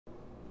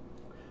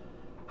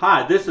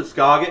Hi, this is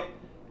Scoggett,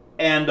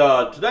 and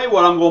today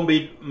what I'm going to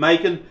be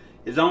making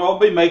is I'm going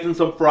to be making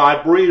some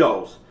fried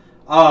burritos.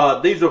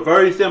 These are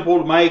very simple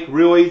to make,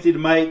 real easy to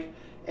make,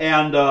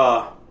 and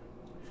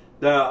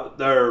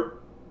they're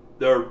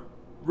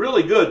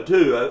really good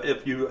too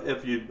if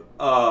you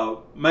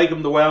make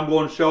them the way I'm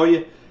going to show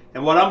you.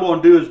 And what I'm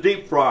going to do is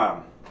deep fry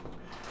them.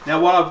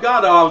 Now what I've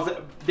got, I was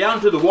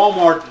down to the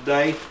Walmart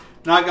today,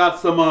 and I got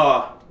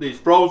some these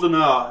frozen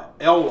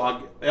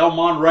El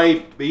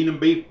Monterey bean and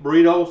beef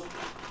burritos.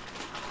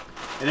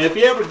 And if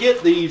you ever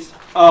get these,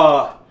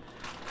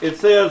 it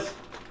says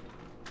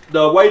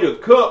the way to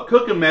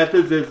cooking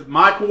methods is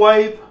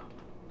microwave,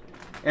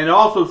 and it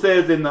also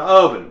says in the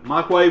oven,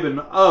 microwave in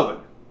the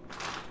oven.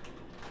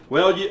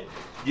 Well,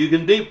 you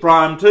can deep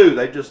fry them too.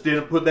 They just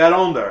didn't put that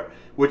on there,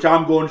 which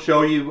I'm going to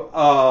show you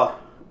how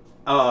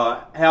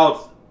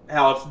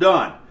it's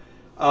done.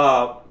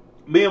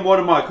 Me and one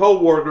of my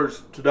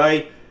co-workers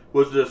today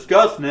was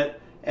discussing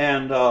it,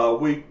 and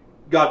we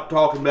got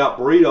talking about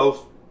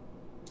burritos,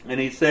 and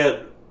he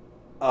said,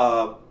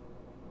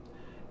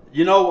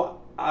 you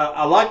know,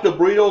 I like the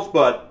burritos,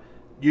 but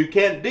you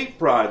can't deep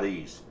fry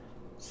these.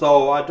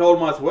 So I told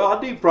him, I said, well, I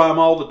deep fry them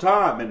all the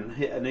time.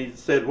 And he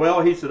said,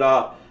 well, he said,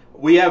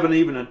 we haven't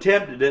even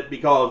attempted it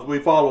because we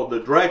follow the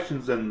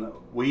directions, and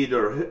we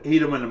either heat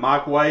them in the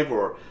microwave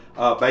or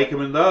bake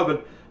them in the oven.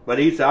 But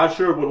he said, I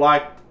sure would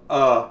like,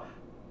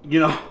 you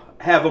know,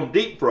 have them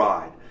deep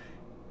fried.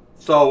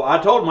 So I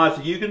told him, I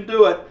said, you can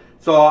do it.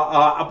 So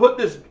I put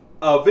this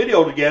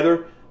video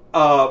together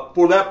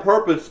for that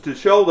purpose, to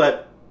show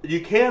that you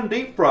can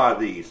deep fry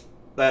these,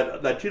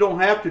 that you don't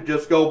have to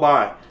just go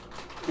by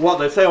what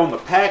they say on the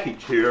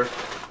package here,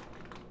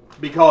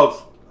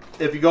 because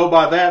if you go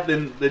by that,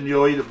 then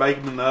you'll either bake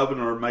them in the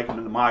oven or make them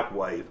in the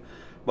microwave.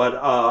 But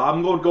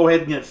I'm going to go ahead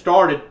and get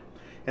started,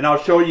 and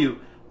I'll show you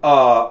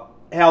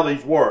how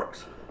these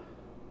works.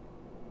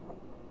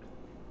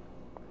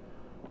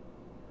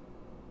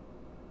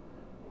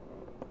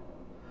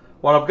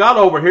 What I've got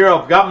over here,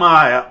 I've got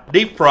my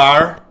deep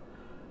fryer,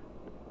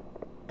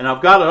 and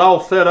I've got it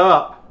all set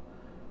up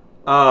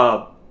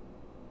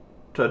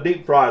to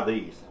deep fry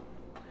these.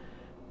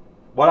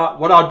 What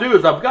I'll do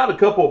is, I've got a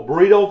couple of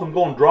burritos I'm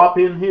going to drop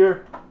in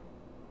here.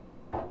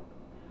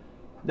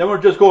 Then we're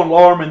just going to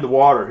lower them in the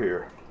water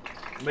here.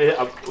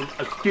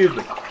 Excuse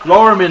me,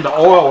 lower them in the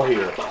oil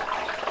here.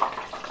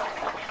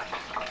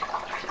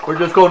 We're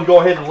just going to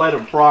go ahead and let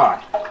them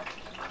fry.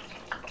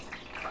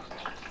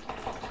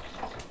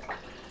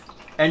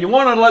 And you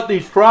want to let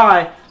these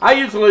fry. I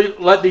usually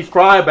let these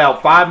fry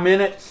about 5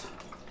 minutes.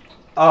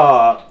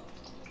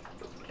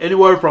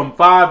 Anywhere from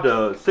 5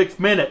 to 6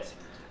 minutes.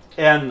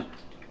 And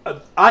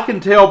I can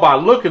tell by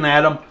looking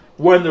at them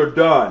when they're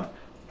done.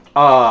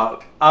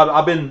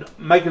 I've been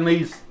making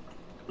these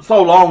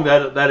so long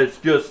that it's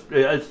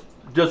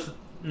just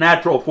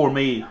natural for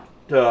me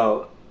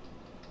to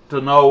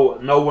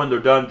know when they're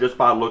done just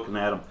by looking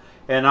at them.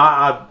 And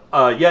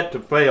I've yet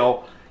to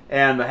fail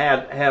and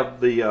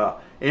have the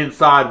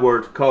inside where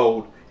it's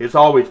cold. It's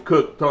always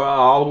cooked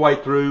all the way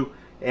through,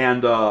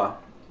 and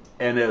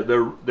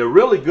they're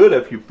really good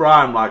if you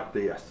fry them like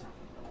this.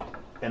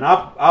 And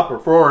I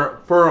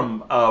prefer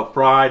them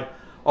fried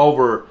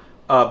over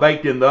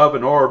baked in the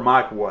oven or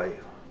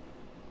microwave.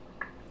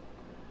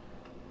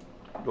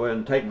 Go ahead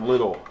and take a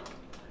little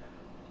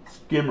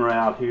skimmer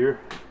out here.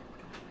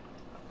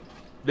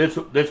 This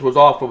was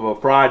off of a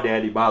Fry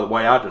Daddy, by the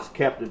way. I just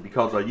kept it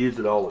because I use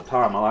it all the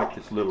time. I like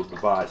this little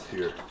device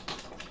here.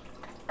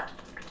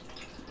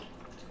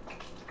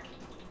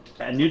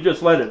 And you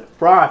just let it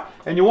fry.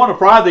 And you want to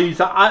fry these.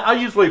 I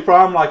usually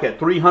fry them like at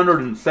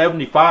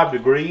 375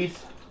 degrees.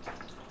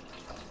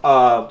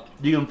 You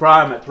can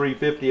fry them at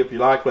 350 if you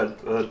like, but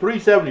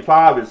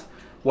 375 is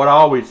what I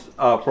always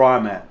fry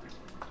them at.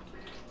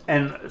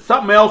 And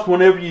something else,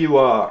 whenever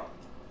you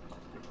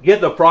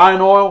get the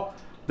frying oil,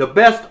 the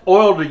best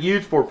oil to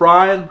use for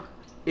frying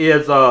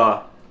is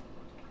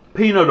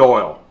peanut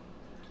oil.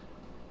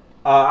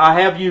 I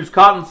have used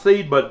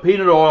cottonseed, but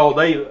peanut oil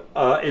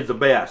is the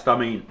best. I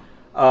mean,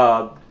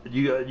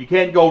 you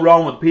can't go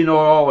wrong with peanut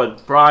oil. It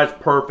fries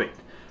perfect.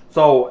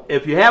 So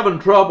if you're having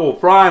trouble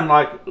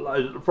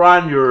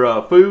frying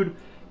your food,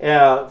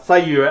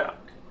 say you're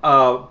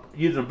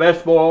using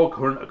vegetable oil,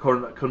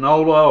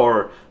 canola,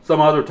 or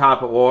some other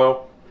type of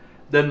oil,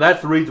 then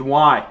that's the reason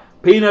why.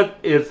 Peanut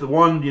is the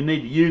one you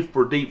need to use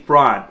for deep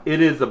frying.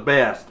 It is the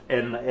best,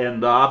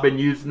 and I've been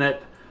using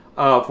it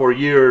for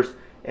years,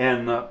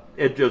 and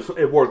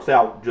it works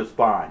out just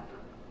fine.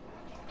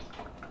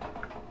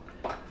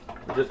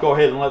 Just go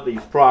ahead and let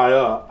these fry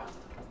up.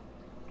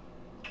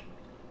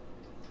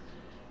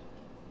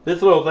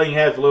 This little thing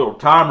has a little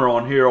timer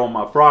on here on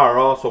my fryer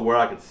also, where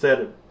I can set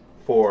it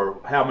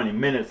for how many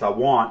minutes I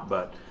want,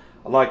 but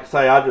like I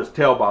say, I just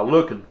tell by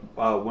looking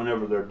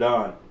whenever they're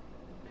done.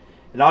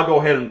 And I'll go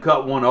ahead and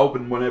cut one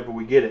open whenever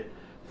we get it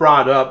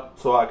fried up,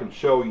 so I can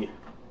show you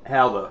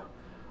how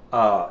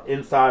the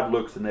inside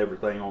looks and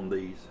everything on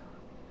these.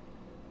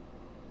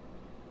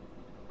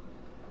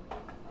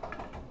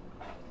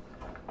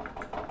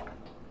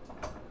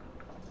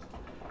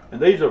 And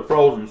these are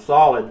frozen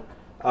solid.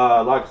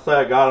 Like I said,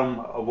 I got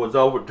them, was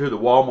over to the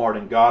Walmart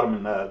and got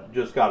them, and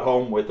just got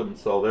home with them,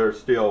 so they're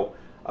still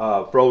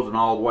frozen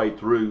all the way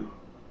through,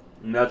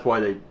 and that's why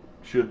they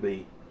should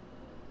be.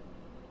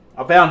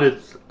 I found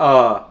it's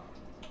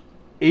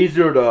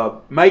easier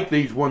to make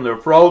these when they're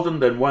frozen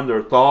than when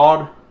they're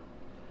thawed.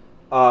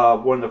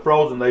 When they're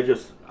frozen, they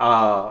just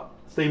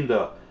seem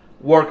to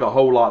work a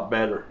whole lot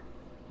better.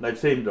 They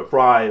seem to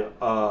fry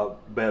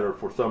better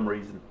for some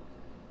reason.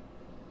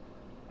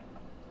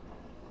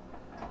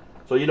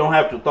 So you don't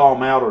have to thaw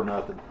them out or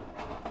nothing.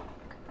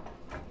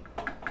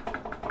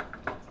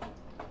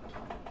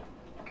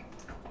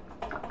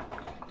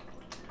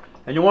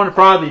 And you want to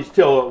fry these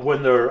till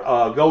when they're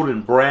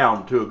golden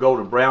brown, to a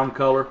golden brown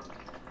color.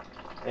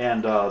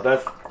 And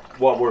that's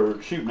what we're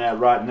shooting at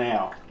right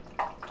now.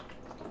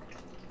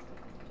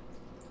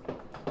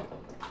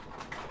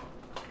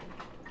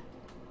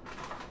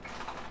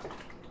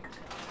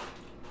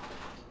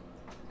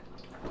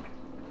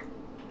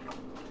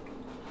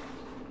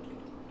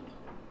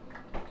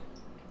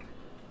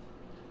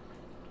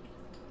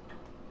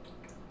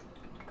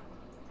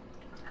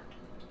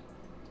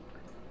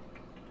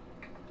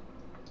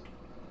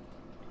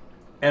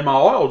 And my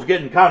oil's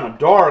getting kind of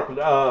dark.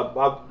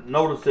 I've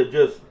noticed it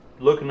just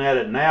looking at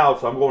it now,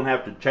 so I'm going to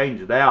have to change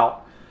it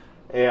out.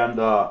 And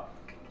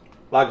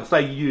like I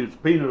say, you use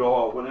peanut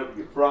oil whenever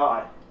you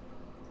fry.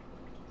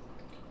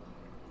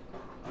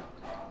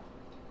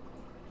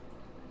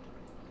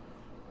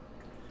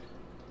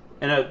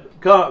 And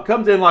it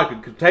comes in like a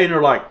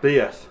container like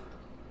this.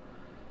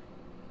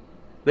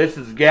 This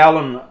is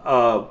gallon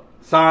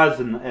size,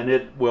 and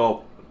it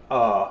will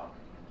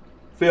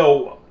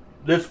fill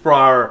this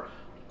fryer.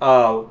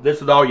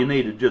 This is all you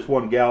need, is just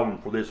 1 gallon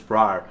for this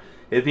fryer.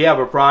 If you have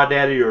a Fry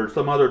Daddy or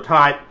some other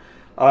type,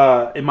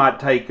 it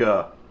might take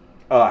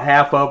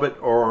half of it,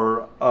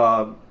 or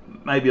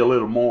maybe a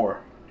little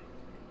more.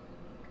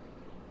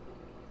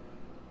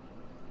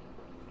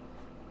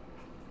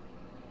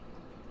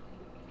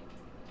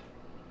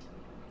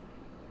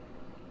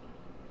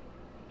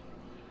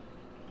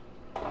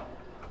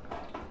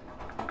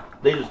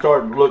 These are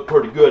starting to look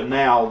pretty good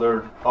now.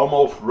 They're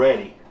almost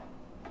ready.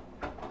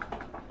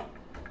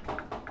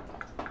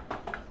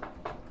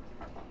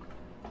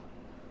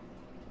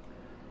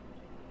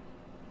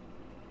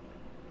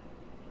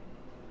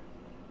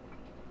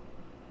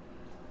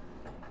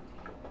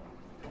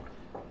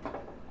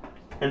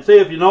 And see,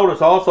 if you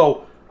notice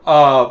also,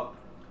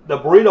 the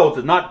burritos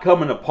is not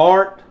coming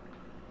apart.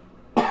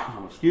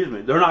 Excuse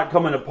me, they're not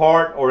coming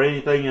apart or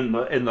anything in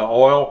the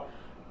oil.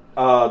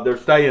 They're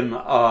staying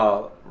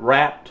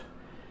wrapped,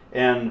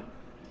 and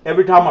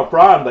every time I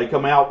fry them, they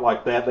come out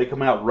like that. They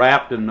come out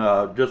wrapped and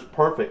just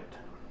perfect.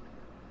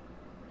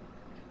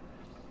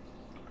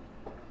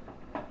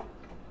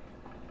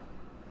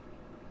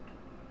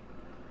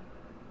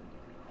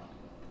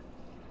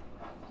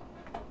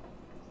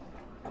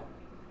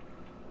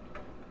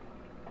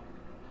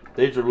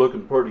 These are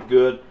looking pretty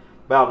good.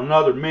 About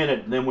another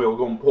minute, and then we're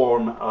going to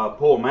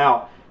pull them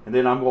out, and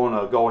then I'm going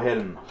to go ahead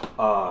and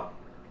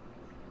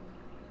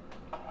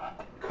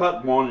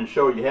cut one and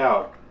show you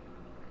how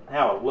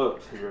it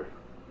looks here.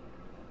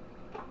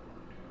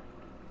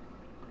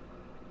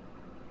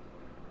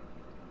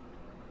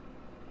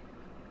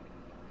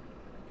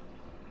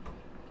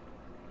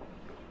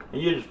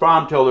 And you just fry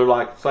them till they're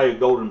like, say, a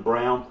golden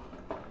brown.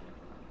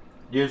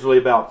 Usually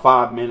about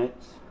 5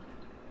 minutes.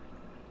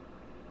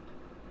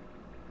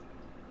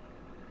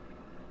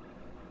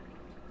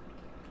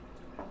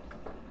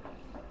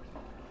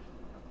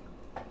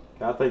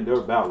 I think they're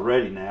about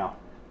ready now.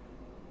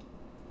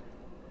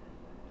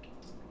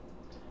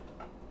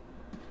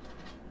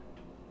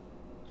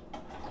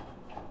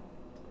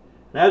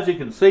 And as you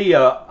can see,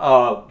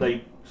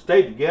 they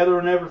stay together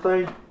and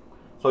everything,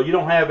 so you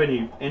don't have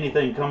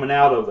anything coming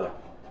out of the.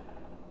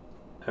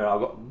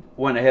 I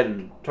went ahead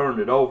and turned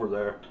it over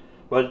there,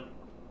 but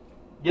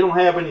you don't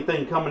have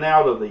anything coming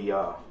out of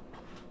the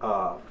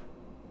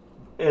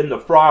in the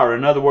fryer.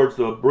 In other words,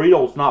 the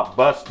burrito's not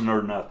busting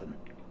or nothing.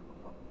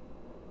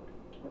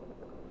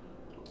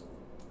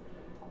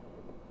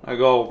 I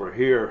go over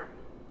here.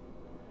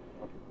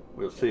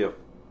 We'll see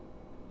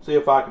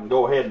if I can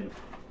go ahead and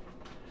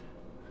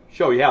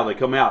show you how they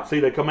come out. See,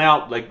 they come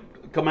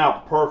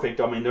out perfect.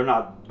 I mean, they're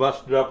not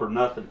busted up or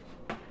nothing.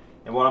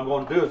 And what I'm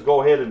going to do is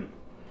go ahead and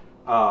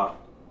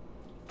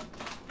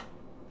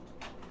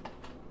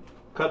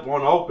cut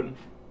one open.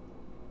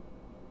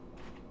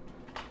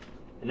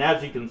 And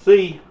as you can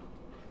see,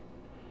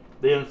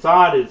 the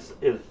inside is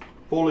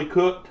fully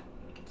cooked.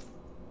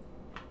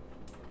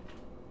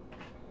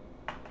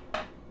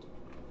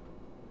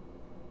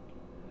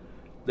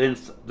 The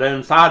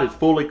inside is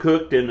fully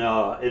cooked, and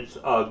it's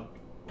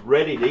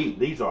ready to eat.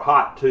 These are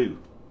hot too.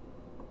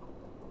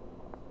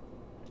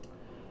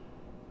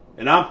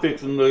 And I'm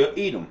fixing to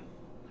eat them.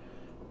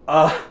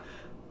 I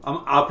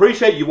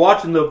appreciate you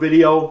watching the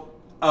video.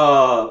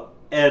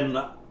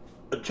 And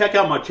check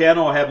out my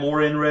channel. I have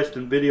more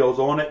interesting videos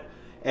on it.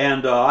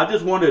 And I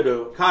just wanted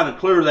to kind of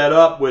clear that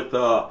up with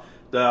the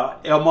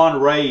El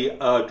Monterey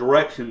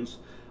directions.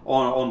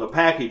 on the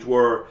package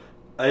where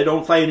it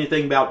don't say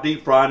anything about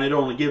deep frying. It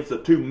only gives the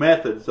 2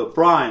 methods of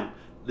frying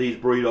these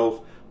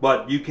burritos,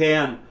 but you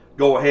can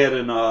go ahead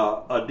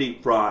and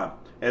deep fry them,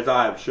 as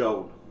I have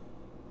showed.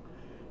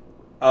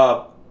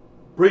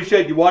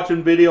 Appreciate you watching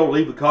the video.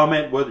 Leave a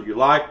comment whether you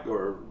like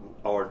or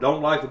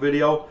don't like the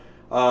video.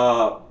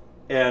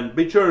 And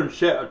be sure and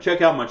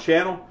check out my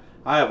channel.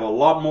 I have a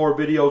lot more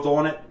videos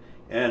on it,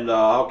 and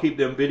I'll keep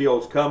them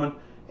videos coming.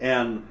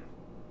 And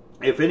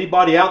if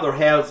anybody out there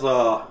has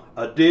a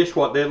dish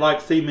what they'd like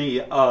to see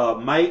me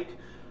make,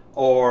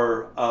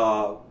 or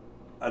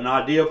an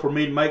idea for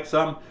me to make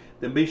something,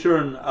 then be sure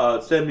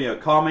and send me a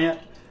comment,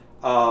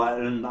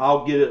 and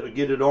I'll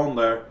get it on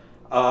there.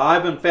 I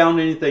haven't found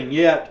anything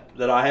yet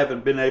that I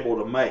haven't been able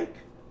to make,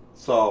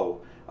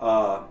 so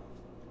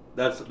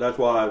that's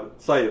why I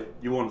say if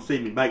you want to see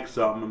me make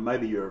something,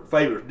 maybe your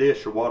favorite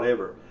dish or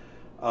whatever.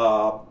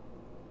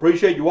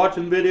 Appreciate you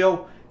watching the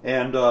video,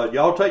 and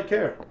y'all take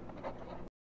care.